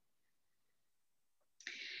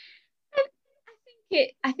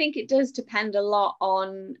 I think it does depend a lot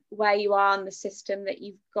on where you are in the system that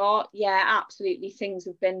you've got. Yeah, absolutely, things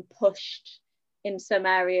have been pushed in some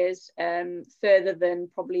areas further than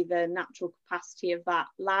probably the natural capacity of that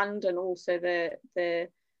land, and also the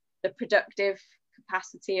productive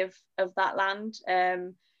capacity of that land.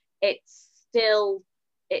 It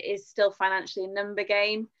is still financially a number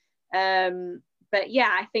game. But yeah,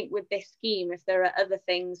 I think with this scheme, if there are other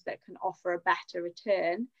things that can offer a better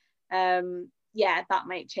return, yeah, that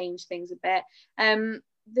might change things a bit.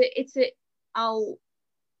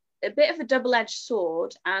 a bit of a double-edged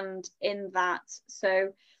sword, and in that,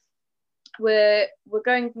 so we're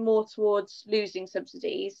going more towards losing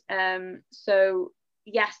subsidies. So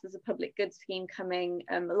yes, there's a public goods scheme coming.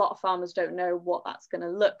 A lot of farmers don't know what that's going to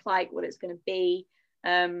look like, what it's going to be,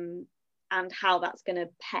 and how that's going to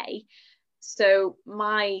pay. So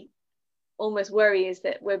my almost worry is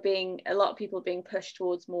that a lot of people are being pushed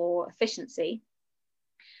towards more efficiency,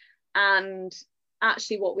 and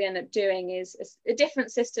actually what we end up doing is a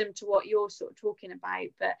different system to what you're sort of talking about,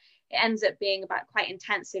 but it ends up being about quite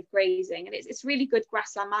intensive grazing, and it's really good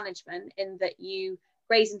grassland management in that you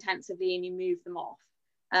graze intensively and you move them off.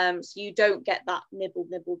 So you don't get that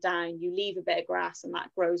nibble down, you leave a bit of grass and that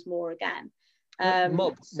grows more again.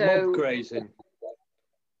 Mob grazing.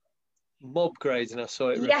 Mob grazing, I saw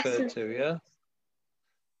it referred to, yeah?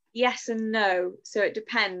 Yes and no. So it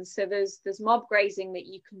depends. So there's mob grazing that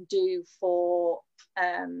you can do for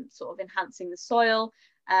sort of enhancing the soil,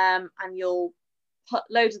 and you'll put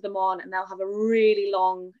loads of them on and they'll have a really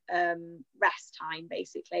long rest time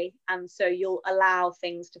basically, and so you'll allow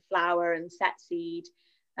things to flower and set seed,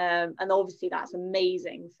 and obviously that's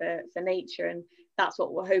amazing for nature, and that's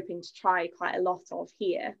what we're hoping to try quite a lot of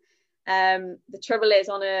here. The trouble is,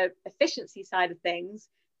 on a efficiency side of things,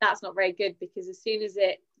 that's not very good, because as soon as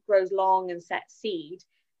it grows long and sets seed,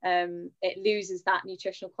 it loses that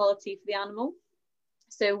nutritional quality for the animal.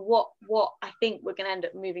 So what I think we're going to end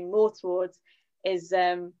up moving more towards is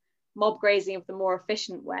mob grazing of the more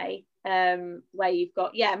efficient way, where you've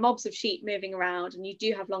got mobs of sheep moving around and you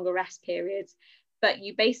do have longer rest periods, but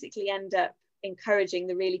you basically end up encouraging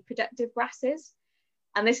the really productive grasses.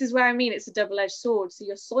 And this is where I mean it's a double-edged sword. So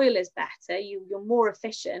your soil is better, you're more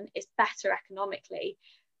efficient, it's better economically,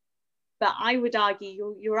 but I would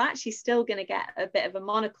argue you're actually still going to get a bit of a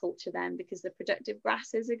monoculture then, because the productive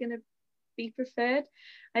grasses are going to be preferred.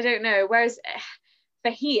 I don't know. Whereas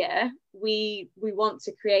for here, we want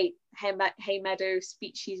to create hay meadow,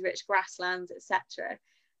 species-rich grasslands, etc.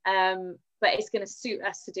 But it's going to suit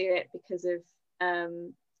us to do it because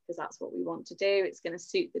that's what we want to do. It's going to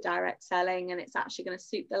suit the direct selling, and it's actually going to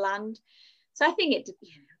suit the land. So I think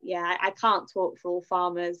I can't talk for all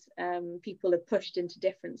farmers. People are pushed into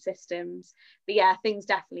different systems, but things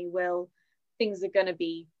definitely will. Things are going to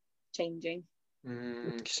be changing.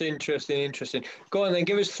 It's interesting. Go on then,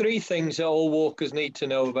 give us 3 things that all walkers need to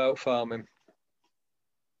know about farming.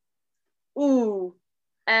 Because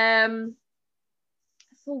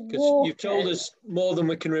you've told us more than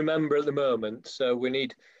we can remember at the moment, so we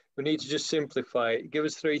need to just simplify it. Give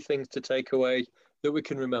us 3 things to take away that we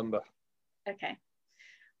can remember. Okay.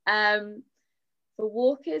 For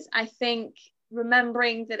walkers, I think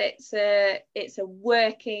remembering that it's a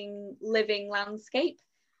working, living landscape.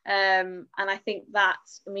 And I think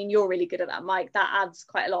you're really good at that, Mike. That adds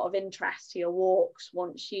quite a lot of interest to your walks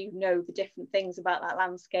once you know the different things about that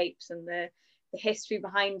landscapes and the history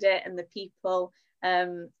behind it and the people.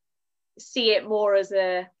 See it more as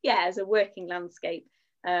a working landscape,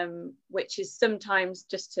 which is sometimes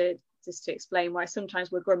just to explain why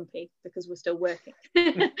sometimes we're grumpy because we're still working.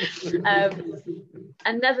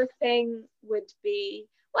 Another thing would be,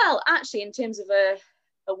 well, actually, in terms of a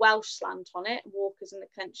Welsh slant on it, walkers in the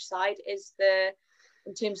countryside,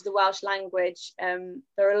 in terms of the Welsh language,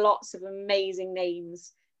 there are lots of amazing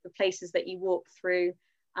names for places that you walk through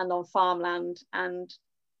and on farmland, and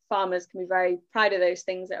farmers can be very proud of those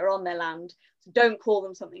things that are on their land. So don't call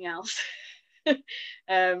them something else. That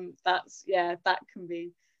can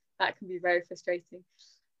be very frustrating.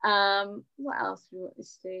 What else do you want to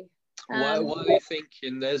see? Why are you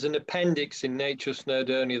thinking there's an appendix in Nature of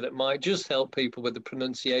Snowdonia that might just help people with the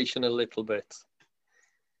pronunciation a little bit?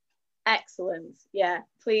 Excellent. Yeah,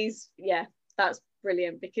 please. Yeah, that's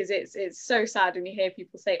brilliant, because it's so sad when you hear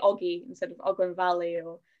people say Oggy instead of Ogwen Valley,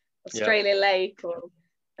 or Australia Lake, or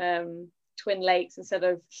Twin Lakes instead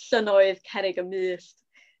of Llynoedd Cerrig y Myrst.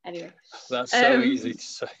 Anyway, that's so easy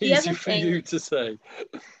for you to say.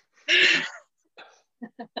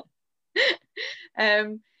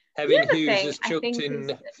 Having Hughes has chucked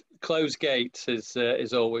in closed gates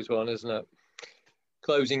is always one, isn't it?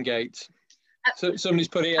 Closing gates. So somebody's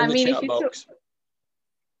put it in the chat box.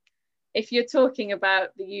 If you're talking about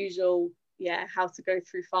the usual, how to go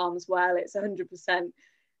through farms well, it's 100%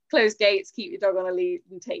 close gates, keep your dog on a lead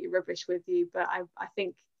and take your rubbish with you. But I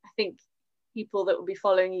think people that will be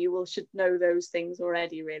following you should know those things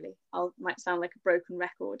already, really. Might sound like a broken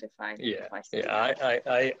record if I say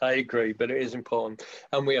that. I agree, but it is important,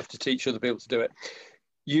 and we have to teach other people to do it.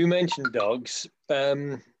 You mentioned dogs.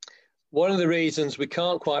 One of the reasons we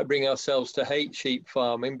can't quite bring ourselves to hate sheep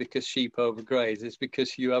farming because sheep overgraze is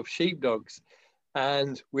because you have sheepdogs,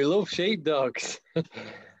 and we love sheepdogs.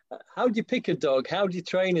 How do you pick a dog? How do you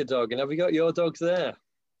train a dog? And have you got your dogs there?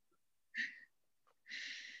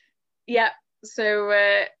 Yeah,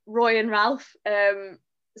 so Roy and Ralph.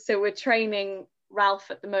 So we're training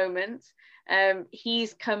Ralph at the moment.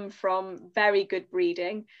 He's come from very good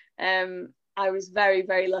breeding. I was very,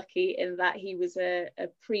 very lucky in that he was a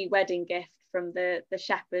pre-wedding gift from the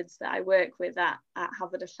shepherds that I work with at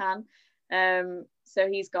Hafod Allan. So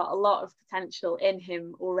he's got a lot of potential in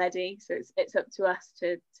him already. So it's up to us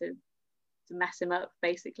to mess him up,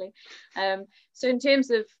 basically. So in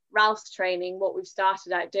terms of Ralph's training, what we've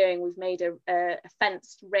started out doing, we've made a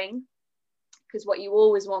fenced ring, because what you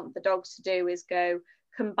always want the dogs to do is go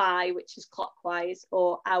come by, which is clockwise,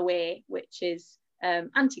 or away, which is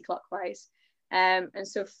anti-clockwise. And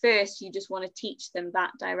so first you just want to teach them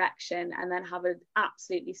that direction, and then have an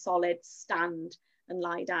absolutely solid stand and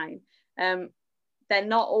lie down. They're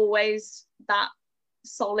not always that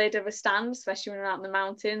solid of a stand, especially when we're out in the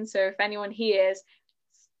mountains. So if anyone hears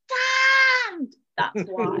stand, that's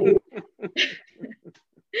why.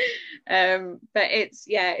 But it's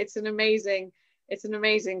an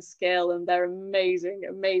amazing skill, and they're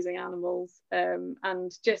amazing animals.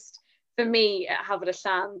 And just for me at Hafod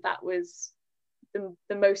Allan, that was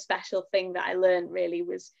the most special thing that I learned, really,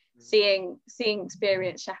 was seeing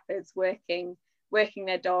experienced shepherds working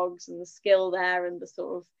their dogs, and the skill there, and the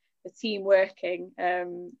sort of the team working. I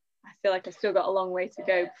feel like I've still got a long way to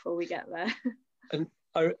go before we get there. And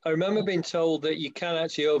I remember being told that you can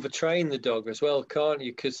actually overtrain the dog as well, can't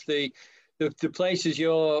you? Because the places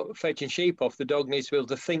you're fetching sheep off, the dog needs to be able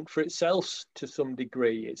to think for itself to some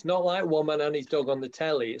degree. It's not like One Man and His Dog on the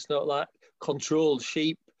telly. It's not like controlled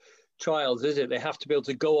sheep trials, is it? They have to be able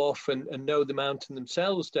to go off and know the mountain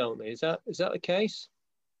themselves, don't they? Is that the case?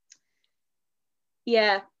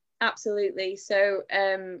 Yeah, absolutely. So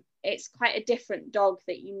it's quite a different dog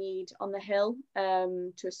that you need on the hill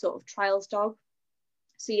to a sort of trials dog.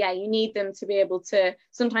 So yeah, you need them to be able to,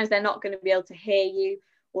 sometimes they're not going to be able to hear you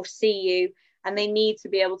or see you, and they need to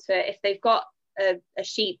be able to, if they've got a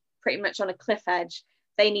sheep pretty much on a cliff edge,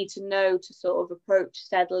 they need to know to sort of approach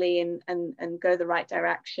steadily and go the right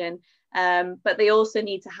direction. But they also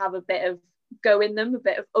need to have a bit of go in them, a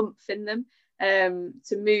bit of oomph in them,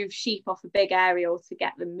 to move sheep off a big area, or to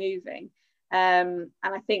get them moving. And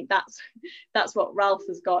I think that's what Ralph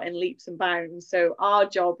has got in leaps and bounds. So our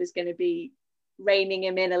job is going to be reining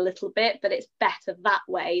him in a little bit, but it's better that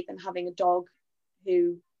way than having a dog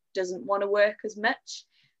who doesn't want to work as much.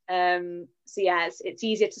 So yeah, it's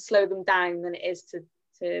easier to slow them down than it is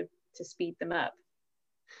to speed them up.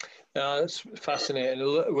 That's fascinating.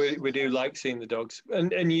 We do like seeing the dogs,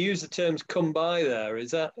 and you use the terms "come by" there.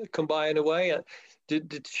 Is that come by in a way?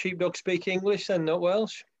 Did sheepdog speak English then, not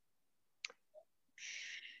Welsh?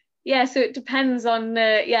 Yeah, so it depends on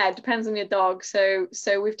it depends on your dog. So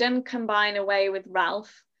we've done combine away with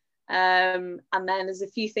Ralph, and then there's a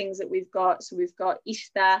few things that we've got. So we've got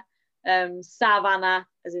Easter, Savannah,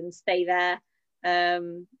 as in stay there.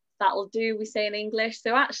 That'll do, we say in English.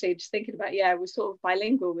 So actually, just thinking about, we're sort of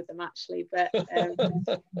bilingual with them actually, but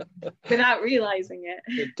without realising it.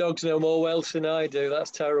 The dogs know more Welsh than I do.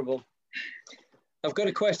 That's terrible. I've got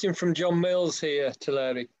a question from John Mills here,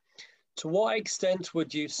 Larry. To what extent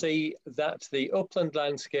would you see that the upland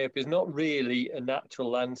landscape is not really a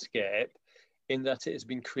natural landscape, in that it has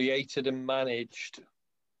been created and managed?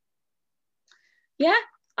 Yeah,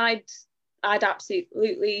 I'd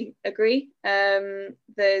absolutely agree.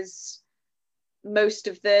 There's most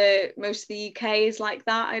of the UK is like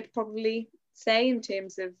that, I'd probably say, in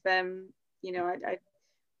terms of in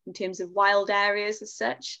terms of wild areas as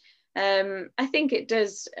such. I think it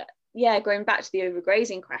does. Going back to the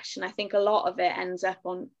overgrazing question, I think a lot of it ends up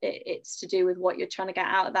on it's to do with what you're trying to get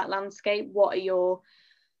out of that landscape. What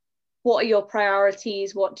are your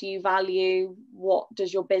priorities? What do you value? What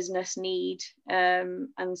does your business need? And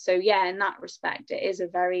so, in that respect, it is a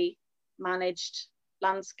very managed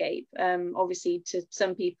landscape. Obviously, to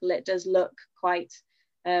some people, it does look quite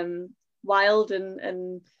wild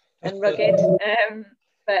and rugged.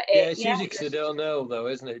 But it's usually because they don't know, though,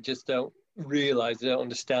 isn't it? Just don't realise, they don't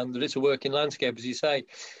understand that it's a working landscape, as you say.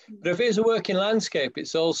 But if it is a working landscape,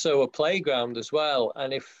 it's also a playground as well.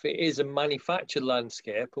 And if it is a manufactured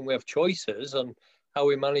landscape and we have choices on how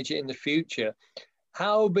we manage it in the future,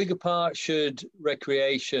 how big a part should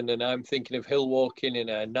recreation, and I'm thinking of hill walking in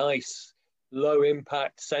a nice, low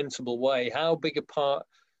impact, sensible way, how big a part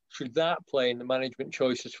should that play in the management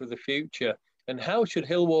choices for the future? And how should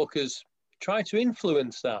hill walkers try to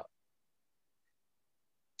influence that?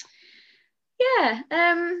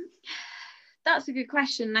 That's a good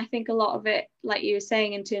question. I think a lot of it, like you were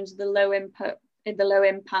saying, in terms of the low impact,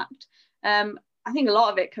 I think a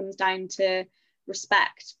lot of it comes down to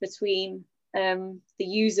respect between the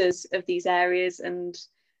users of these areas and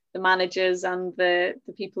the managers and the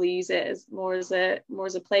people who use it as more as a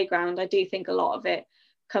playground. I do think a lot of it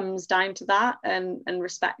comes down to that, and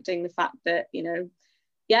respecting the fact that, you know,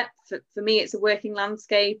 yeah, for me it's a working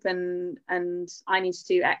landscape, and I need to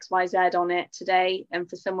do XYZ on it today, and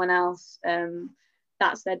for someone else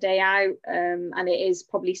that's their day out, and it is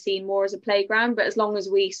probably seen more as a playground. But as long as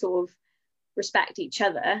we sort of respect each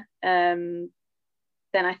other, then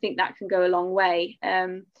I think that can go a long way.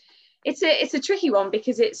 It's a tricky one,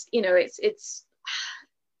 because it's, you know, it's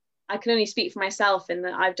I can only speak for myself in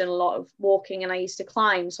that I've done a lot of walking and I used to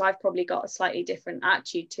climb, so I've probably got a slightly different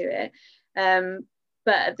attitude to it.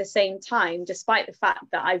 But at the same time, despite the fact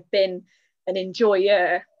that I've been an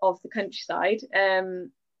enjoyer of the countryside,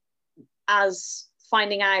 as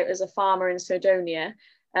finding out as a farmer in Snowdonia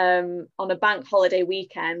on a bank holiday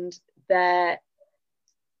weekend, there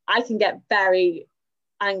I can get very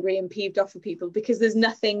angry and peeved off with people, because there's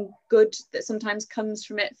nothing good that sometimes comes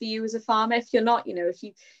from it for you as a farmer. If you're not, you know,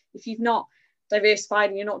 if you've not diversified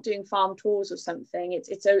and you're not doing farm tours or something,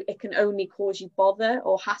 it can only cause you bother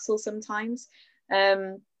or hassle sometimes.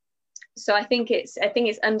 So I think it's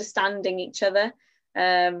understanding each other,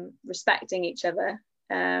 respecting each other,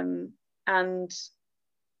 and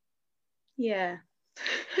yeah.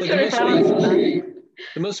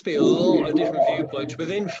 There must be a lot of different viewpoints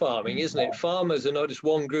within farming, isn't it? Farmers are not just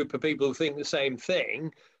one group of people who think the same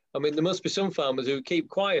thing. I mean, there must be some farmers who keep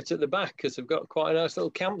quiet at the back because they've got quite a nice little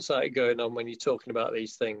campsite going on when you're talking about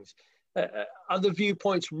these things. Are the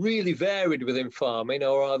viewpoints really varied within farming,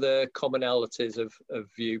 or are there commonalities of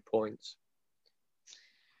viewpoints?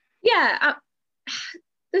 Yeah,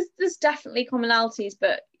 there's definitely commonalities,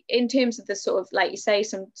 but in terms of the sort of, like you say,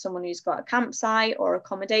 someone who's got a campsite or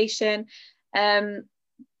accommodation,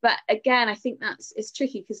 but again, I think it's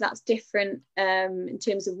tricky, because that's different in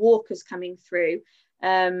terms of walkers coming through.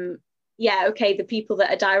 Yeah, okay, the people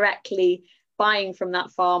that are directly buying from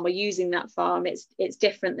that farm or using that farm, it's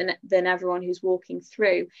different than everyone who's walking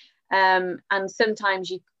through. And sometimes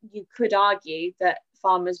you could argue that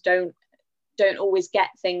farmers don't always get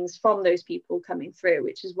things from those people coming through,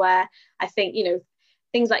 which is where I think, you know,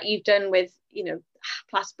 things like you've done with, you know,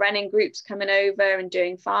 Plas Brennan groups coming over and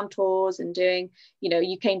doing farm tours, and doing, you know,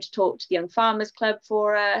 you came to talk to the Young Farmers Club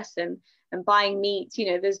for us, and buying meat.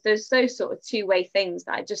 You know, there's those sort of two-way things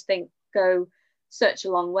that I just think go such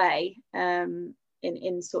a long way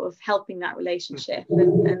in sort of helping that relationship,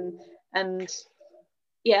 and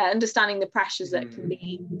yeah, understanding the pressures that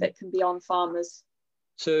can be on farmers.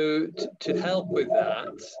 So to help with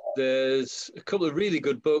that, there's a couple of really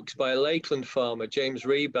good books by a Lakeland farmer, James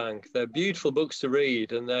Rebank. They're beautiful books to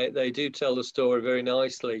read, and they do tell the story very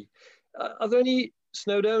nicely. Are there any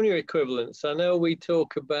Snowdonia equivalents? I know we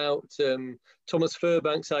talk about Thomas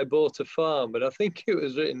Furbank's I Bought a Farm, but I think it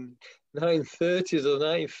was written 1930s or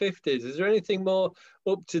 1950s. Is there anything more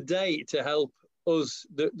up to date to help us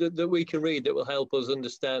that we can read that will help us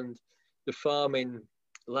understand the farming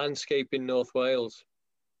landscape in North Wales?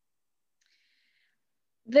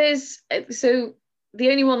 So the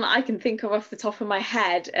only one that I can think of off the top of my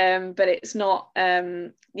head, but it's not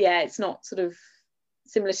it's not sort of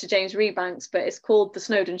similar to James Rebank's, but it's called The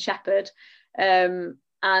Snowdon Shepherd, and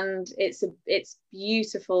it's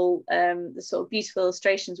beautiful. The sort of beautiful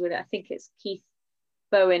illustrations with it. I think it's Keith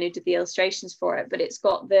Bowen who did the illustrations for it, but it's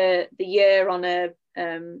got the year on a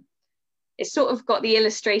it's sort of got the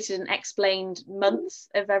illustrated and explained months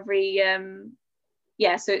of every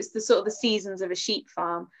so it's the sort of the seasons of a sheep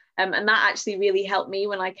farm, and that actually really helped me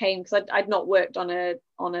when I came, because I'd not worked on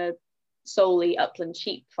a solely upland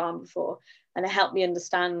sheep farm before, and it helped me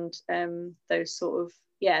understand those sort of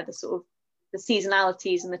the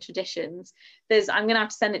seasonalities and the traditions. I'm gonna have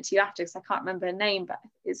to send it to you after, because I can't remember her name, but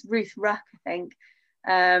it's Ruth Ruck, I think,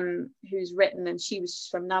 who's written, and she was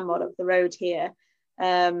from Namod up the road here.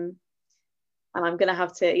 And I'm going to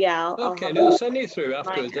have to, I'll send it through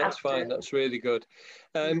afterwards. That's fine. That's really good.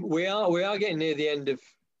 We are getting near the end of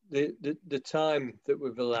the time that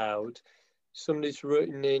we've allowed. Somebody's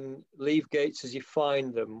written in, leave gates as you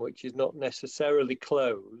find them, which is not necessarily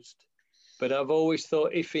closed. But I've always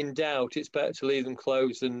thought, if in doubt, it's better to leave them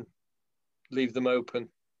closed than leave them open.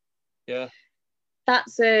 Yeah.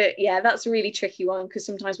 That's a really tricky one, because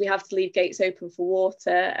sometimes we have to leave gates open for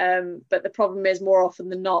water, but the problem is, more often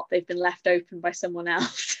than not, they've been left open by someone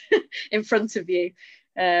else in front of you.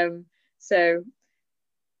 Okay,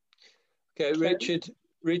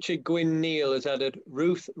 Richard Gwynn Neal has added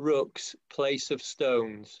Ruth Ruck's Place of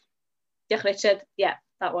Stones. Yeah, Richard. Yeah,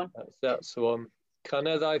 that one. That's the one.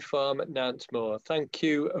 Caneddau Farm at Nantmore. Thank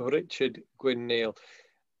you, Richard Gwynneil.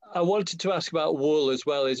 I wanted to ask about wool as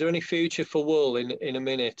well. Is there any future for wool in a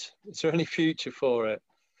minute? Is there any future for it?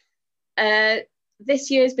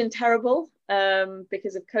 This year has been terrible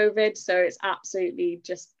because of COVID, so it's absolutely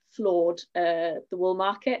just floored the wool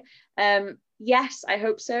market. Yes, I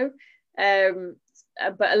hope so.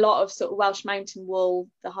 But a lot of sort of Welsh mountain wool,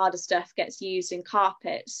 the harder stuff, gets used in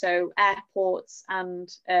carpet, so airports and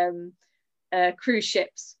cruise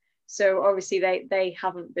ships. So obviously they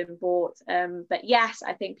haven't been bought. But yes,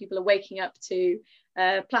 I think people are waking up to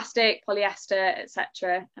plastic, polyester,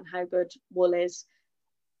 etc., and how good wool is.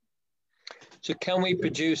 So can we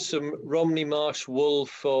produce some Romney Marsh wool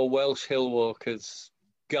for Welsh hill walkers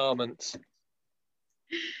garments?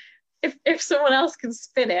 If someone else can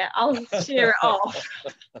spin it, I'll shear it off.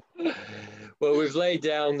 Well, we've laid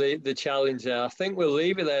down the challenge there. I think we'll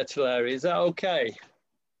leave it there, Tulare. Is that okay?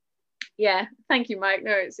 Yeah, thank you, Mike.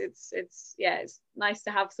 No, it's nice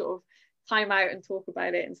to have sort of time out and talk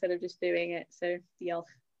about it instead of just doing it. So deal.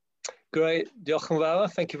 Great. Diolch yn fawr.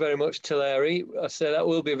 Thank you very much, Tulare. I say that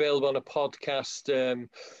will be available on a podcast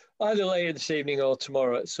either later this evening or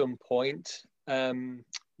tomorrow at some point.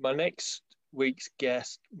 My next week's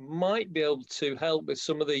guest might be able to help with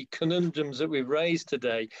some of the conundrums that we've raised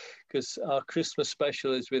today, because our Christmas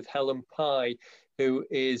special is with Helen Pye, who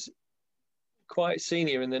is quite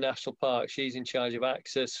senior in the National Park. She's in charge of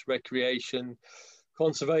access, recreation,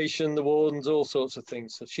 conservation, the wardens, all sorts of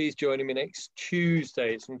things. So she's joining me next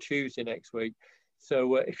Tuesday. It's on Tuesday next week.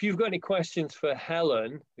 So if you've got any questions for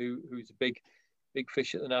Helen, who's a big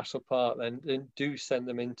fish at the National Park, then do send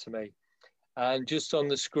them in to me. And just on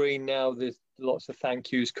the screen now, there's lots of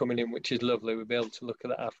thank yous coming in, which is lovely. We'll be able to look at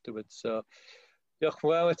that afterwards. So, diolch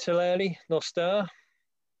yn fawr, Tulare, nos da.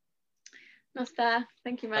 Nos da.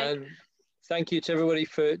 Thank you, Mike. And thank you to everybody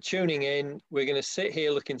for tuning in. We're going to sit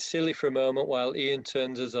here looking silly for a moment while Ian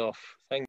turns us off.